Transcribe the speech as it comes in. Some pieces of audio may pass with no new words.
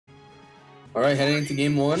Alright, heading into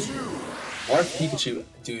game one. Marth Pikachu.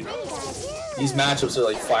 Dude, these matchups are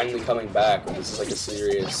like finally coming back. This is like a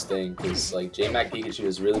serious thing because like Jmac Pikachu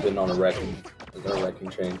has really been on a wrecking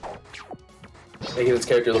train. Making this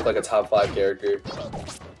character look like a top 5 character.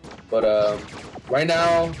 But right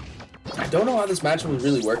now, I don't know how this matchup would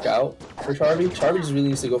really work out for Charvee. Charvee just really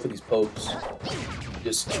needs to go for these pokes.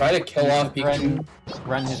 Just try to kill off Pikachu.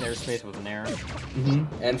 Run his airspace with an air.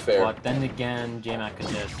 And fair. But then again, Jmac can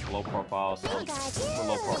just low profile, so we're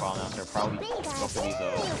low profile now, so probably go for these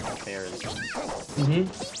pairs.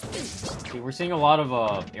 See, we're seeing a lot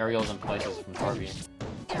of aerials in places from Charvee.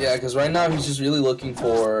 Yeah, because right now he's just really looking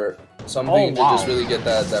for something to just really get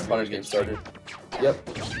that punish game started. Yep.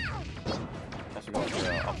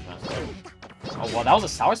 Oh, well, that was a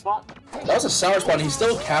sour spot? That was a sour spot, and he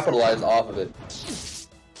still capitalized off of it.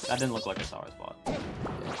 That didn't look like a sour spot. Yeah.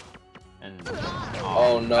 And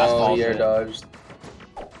oh no, he air dodged.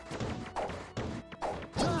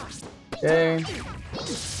 Okay.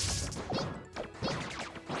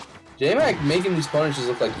 Jmac making these punishes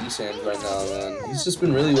look like E-Sands right now, man. He's just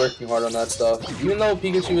been really working hard on that stuff. Even though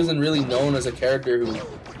Pikachu isn't really known as a character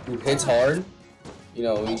who hits hard, you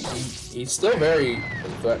know, he's still very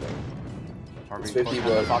threatening. It's 50,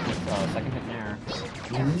 but second hit there.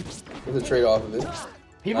 There's a trade off of it.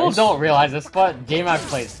 People don't realize this, but Jmac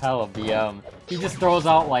plays hella BM. He just throws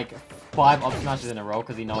out like 5 up smashes in a row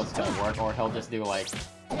because he knows it's gonna work, or he'll just do like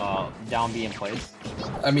down B in place.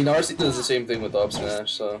 I mean, RC does the same thing with the up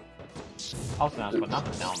smash, so. Up smash, but not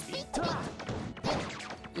the down B.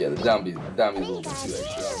 Yeah, the down B is a little bit too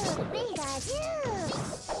extra.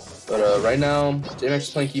 But right now, Jmac is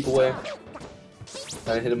playing keep away.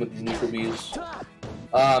 Trying to hit him with the neutral Bs.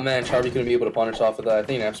 Ah man, Charvee couldn't be able to punish off of that. I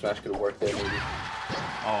think an F smash could have worked there maybe.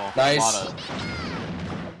 Oh, nice.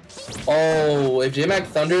 Oh, if Jmac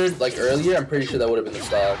thundered like earlier, I'm pretty sure that would have been the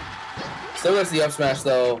stock. Still gets the up smash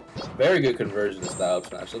though. Very good conversion to that up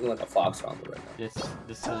smash. Looking like a fox combo right now.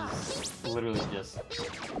 This is literally just.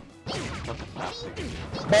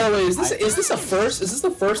 By the way, is this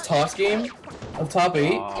the first toss game of top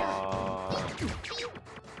 8?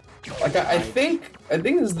 Like I think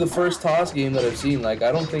this is the first toss game that I've seen. Like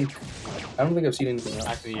I don't think I've seen anything else.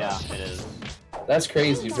 Actually, yeah, it is. That's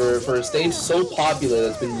crazy for a stage so popular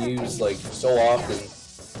that's been used like so often.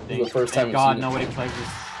 This is the first time. Thank God nobody plays this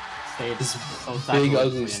stage. This so big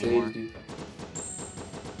ugly stage, dude.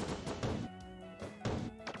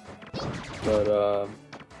 But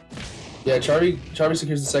yeah, Charvee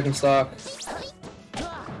secures the second stock.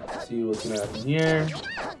 Let's see what's gonna happen here.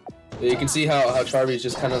 Yeah, you can see how Charvee is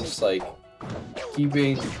just kind of just like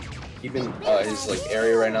keeping his like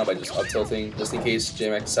area right now by just up tilting, just in case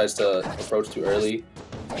Jmac decides to approach too early.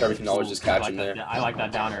 Charvee can always just catch him there. I like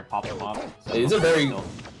that down air, pop him up. So these are very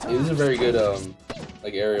good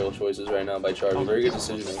like aerial choices right now by Charvee. Very good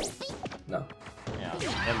decision making. No. Yeah,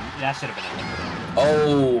 that should have been a limit.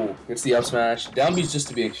 Oh, it's the up smash. Down B's just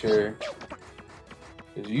to be sure,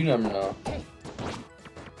 because you never know.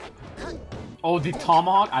 Oh, the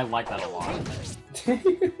tomahawk? I like that a lot.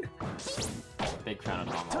 Big fan of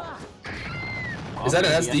tomahawk. Is that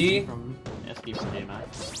an SD? SD from Jmac.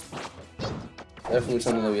 Definitely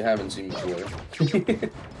something that we haven't seen before.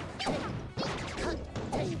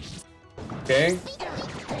 Okay.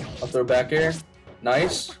 I'll throw back air.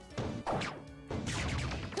 Nice.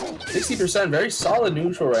 60%, very solid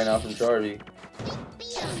neutral right now from Charvee.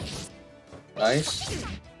 Nice.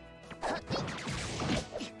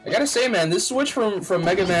 I gotta say, man, this switch from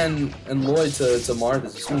Mega Man and Lloyd to Marth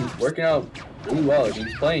is just working out really well.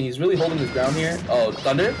 He's really holding his ground here. Oh,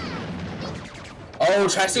 Thunder? Oh,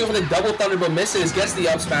 tries to go for the double Thunder but misses. Gets the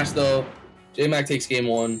up smash though. Jmac takes game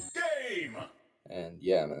 1. And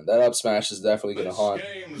yeah, man, that up smash is definitely gonna haunt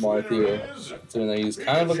Marth here. Considering that he's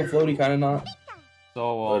kind of like a floaty, kind of not.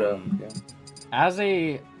 So, yeah. As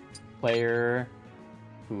a player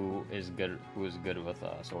who is good with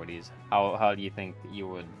swordies, how do you think you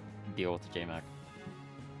would deal with Jmac?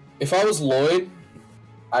 If I was Lloyd,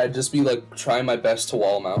 I'd just be like trying my best to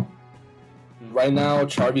wall him out. Right now,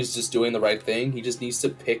 Charvee's just doing the right thing. He just needs to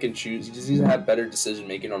pick and choose. He just needs to have better decision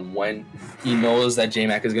making on when he knows that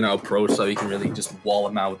Jmac is gonna approach, so he can really just wall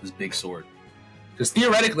him out with his big sword. Because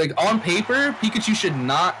theoretically, like on paper, Pikachu should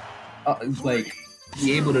not like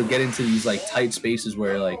be able to get into these like tight spaces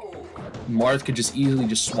where like Marth could just easily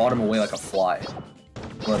just swat him away like a fly.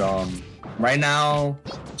 But right now,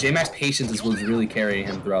 Jmac's patience is what's really carrying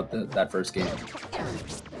him throughout that first game.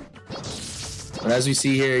 But as we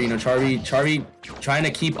see here, you know, Charvee trying to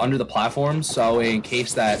keep under the platform, so in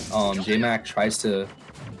case that Jmac tries to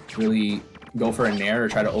really go for a nair or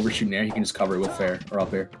try to overshoot nair, he can just cover it with fair or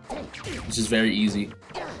up air. Which is very easy.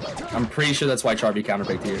 I'm pretty sure that's why Charvee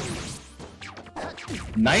counterpicked here.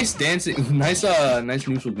 Nice dancing, nice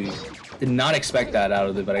neutral B. Did not expect that out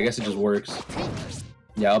of it, but I guess it just works.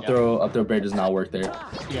 Yeah, up throw bear does not work there.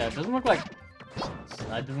 Yeah, it doesn't look like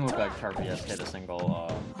Charvee has hit a single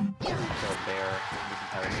throw bear this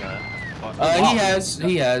entire set.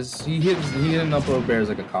 He hit an up throw bear as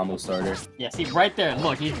like a combo starter. Yeah, see right there.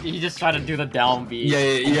 Look, he just tried to do the down B.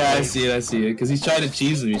 Yeah. I see it. Because he's trying to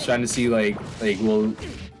cheese him. He's trying to see like will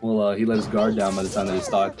he let his guard down by the time that his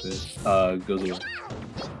stock goes away.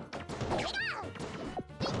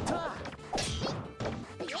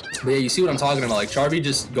 But yeah, you see what I'm talking about. Like Charvee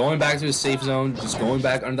just going back to his safe zone, just going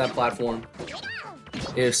back under that platform.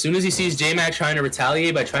 As soon as he sees Jmac trying to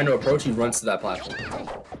retaliate by trying to approach, he runs to that platform.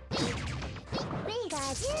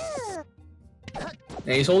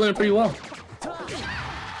 And he's holding it pretty well.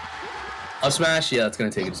 Up smash, yeah, that's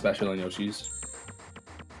gonna take it, especially on Yoshi's.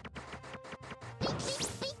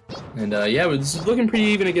 And yeah, but this is looking pretty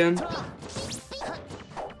even again.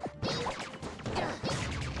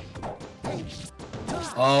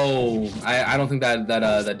 Oh, I don't think that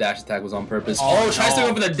dash attack was on purpose. Oh, tries to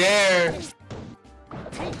go for the dare.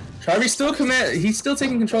 Charvie's still he's still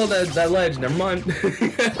taking control of that ledge. Never mind.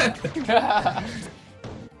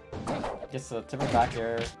 Gets a tipper back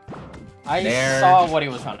air. I saw what he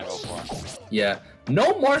was trying to go for. Yeah.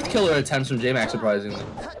 No Marth killer attempts from Jmac, surprisingly.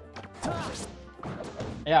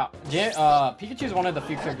 Yeah, Pikachu is one of the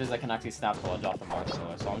few characters that can actually snap the ledge off the Marth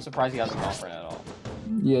killer, so I'm surprised he hasn't gone for it at all.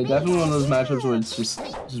 Yeah, definitely one of those matchups where it's just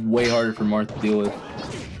way harder for Marth to deal with.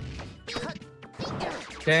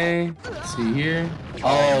 Okay, let's see here.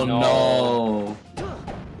 Oh no!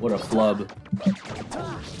 What a flub.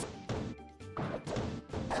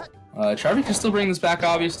 Charvee can still bring this back,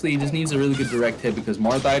 obviously. He just needs a really good direct hit because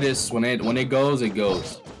Marthitis, when it goes, it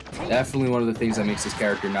goes. Definitely one of the things that makes this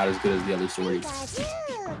character not as good as the other stories.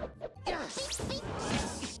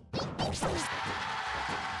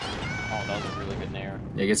 Oh, that was a really good nair.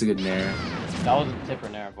 Yeah, it gets a good nair. That was a tipper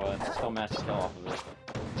nair, but still managed to kill off of it.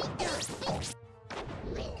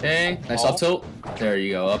 Okay, nice up tilt. There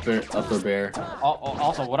you go, up there bear.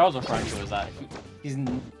 Also, what I was referring to is that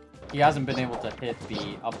he hasn't been able to hit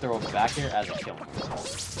the up throw back here as a kill.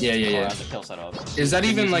 Yeah. As a kill setup. Is that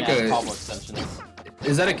even like a combo extensions?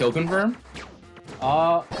 Is that a kill confirm?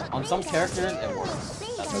 On some characters it works.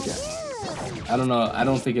 That's okay. I don't know. I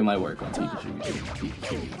don't think it might work on Pikachu.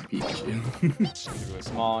 Pikachu. Do it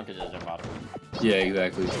small and could just jump out of it. Yeah,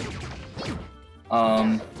 exactly.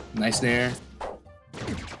 Nice nair.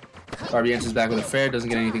 Charvee answers back with a fair, doesn't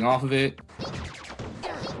get anything off of it.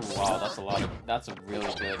 Wow, that's a really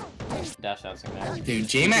good dash dancing there. Dude,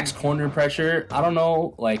 Jmac's corner pressure, I don't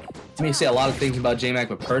know, like, I may say a lot of things about Jmac,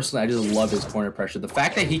 but personally, I just love his corner pressure. The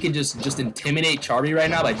fact that he can just intimidate Charvee right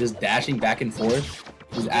now by just dashing back and forth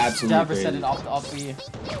is absolutely crazy. Set it off the up B.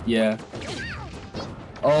 Yeah.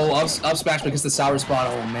 Oh, up smash because the sour spot,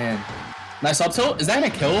 oh man. Nice up tilt, is that a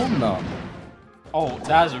kill? No. Oh,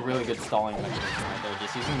 that is a really good stalling mechanism right there,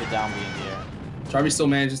 just using the down B in the air. Charvee still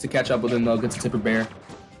manages to catch up with him though, gets a tipper bear.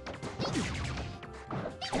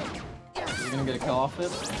 Is he gonna get a kill off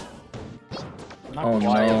it? Not oh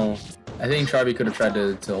quite. No. I think Charvee could have tried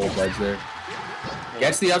to hold ledge there.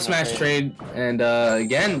 Gets the up smash trade, and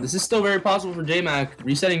again, this is still very possible for Jmac.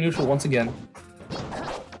 Resetting neutral once again.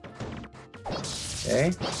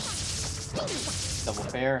 Okay. Double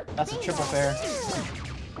fair. That's a triple fair.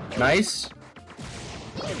 Nice.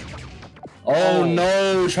 Oh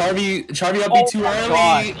no, Charvee up B too early.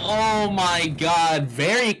 God. Oh my god,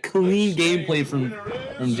 very clean gameplay from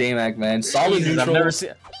Jmac, man. Solid neutral.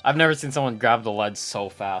 I've never seen someone grab the ledge so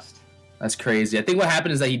fast. That's crazy. I think what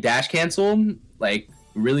happened is that he dash canceled like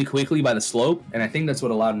really quickly by the slope, and I think that's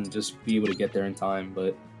what allowed him to just be able to get there in time.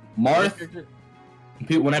 But Marth,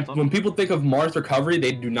 when people think of Marth recovery,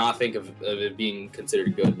 they do not think of it being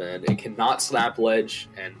considered good, man. It cannot slap ledge,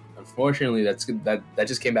 and unfortunately, that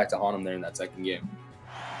just came back to haunt him there in that second game.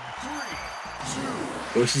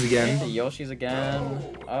 Yoshi's again. The Yoshi's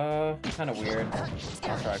again. Kind of weird. Not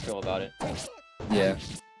sure how I feel about it. Yeah.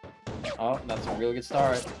 Oh, that's a really good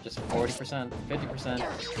start. Just 40%, 50%.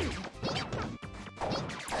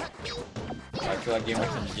 I feel like Jmac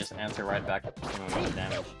can just answer right back with the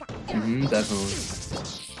damage. Definitely.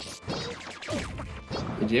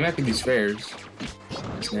 The Jmac can be spares.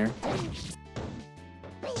 Snare.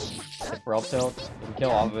 Tipper up tilt. You can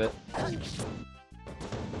kill off of it.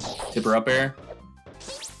 Tipper up air.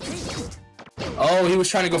 Oh, he was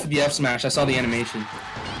trying to go for the F smash. I saw the animation.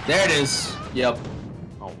 There it is. Yep.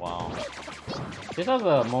 Oh wow. This has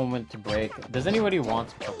a moment to break. Does anybody want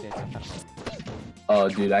to update it? Oh,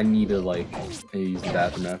 dude, I need to use the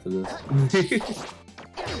bathroom after this.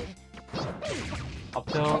 Up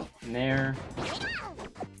tilt, nair.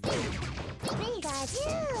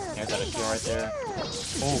 There's that shield right there.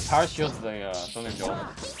 Oh, power shield to the Thunder Jolt.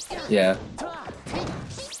 Yeah.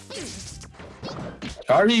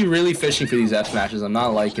 Charvee really fishing for these F smashes. I'm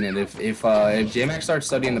not liking it. If Jmac starts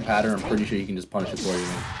studying the pattern, I'm pretty sure you can just punish it for you.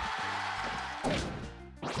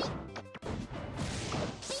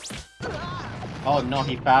 Oh no,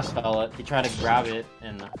 he fast fell it. He tried to grab it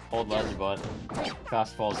and hold ledge, but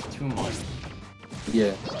fast falls too much.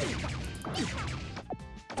 Yeah.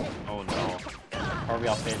 Oh no. Charvee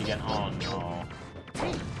off stage again. Oh no.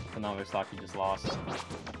 Another stock he just lost.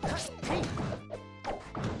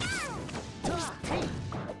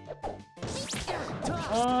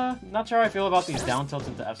 Not sure how I feel about these down tilts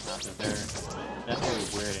into F smashes. They're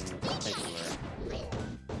definitely weird and particular.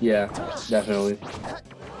 Yeah, definitely.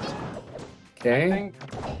 Okay. I think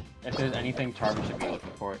if there's anything Charvee should be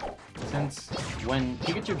looking for, since when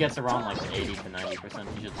Pikachu gets around like 80 to 90%,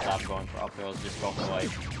 he should stop going for up throws, just go for like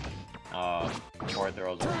forward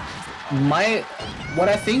throws. What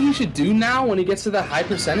I think he should do now when he gets to that high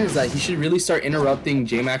percent is that he should really start interrupting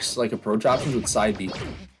Jmac's like approach options with side B.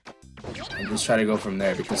 And just try to go from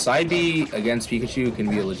there, because side B against Pikachu can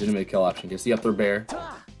be a legitimate kill option. Gets the up throw bear.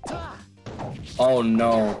 Oh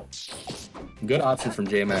no. Good option from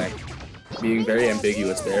Jmac. Being very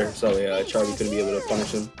ambiguous there. So yeah, Charvee couldn't be able to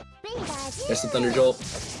punish him. That's the Thunder Jolt.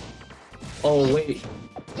 Oh wait.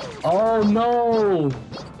 Oh no.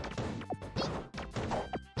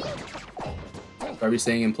 Charvee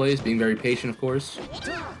staying in place, being very patient, of course.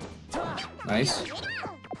 Nice.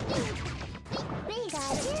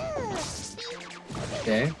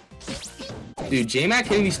 Okay. Dude, Jmac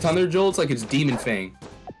hitting these Thunder Jolts like it's Demon Fang.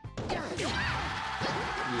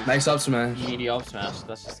 Nice up smash. Needy up smash,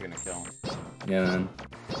 that's just gonna kill him. Yeah, man.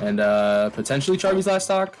 And potentially Charvie's last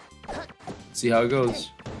stock. See how it goes.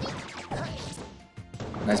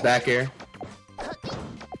 Nice back air.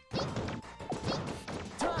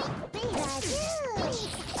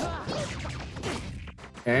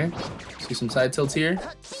 Okay. See some side tilts here.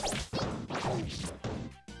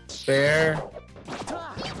 Fair.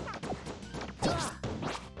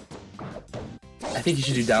 I think you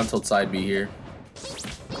should do down tilt side B here.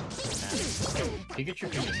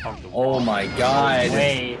 Pikachu can just hug the wall. Oh my god.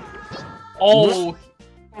 Wait. Oh.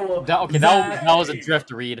 That was a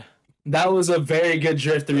drift read. That was a very good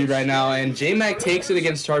drift read right now, and Jmac takes it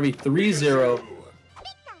against Charvee 3-0.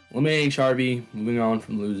 Eliminating Charvee, moving on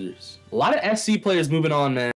from losers. A lot of SC players moving on, man.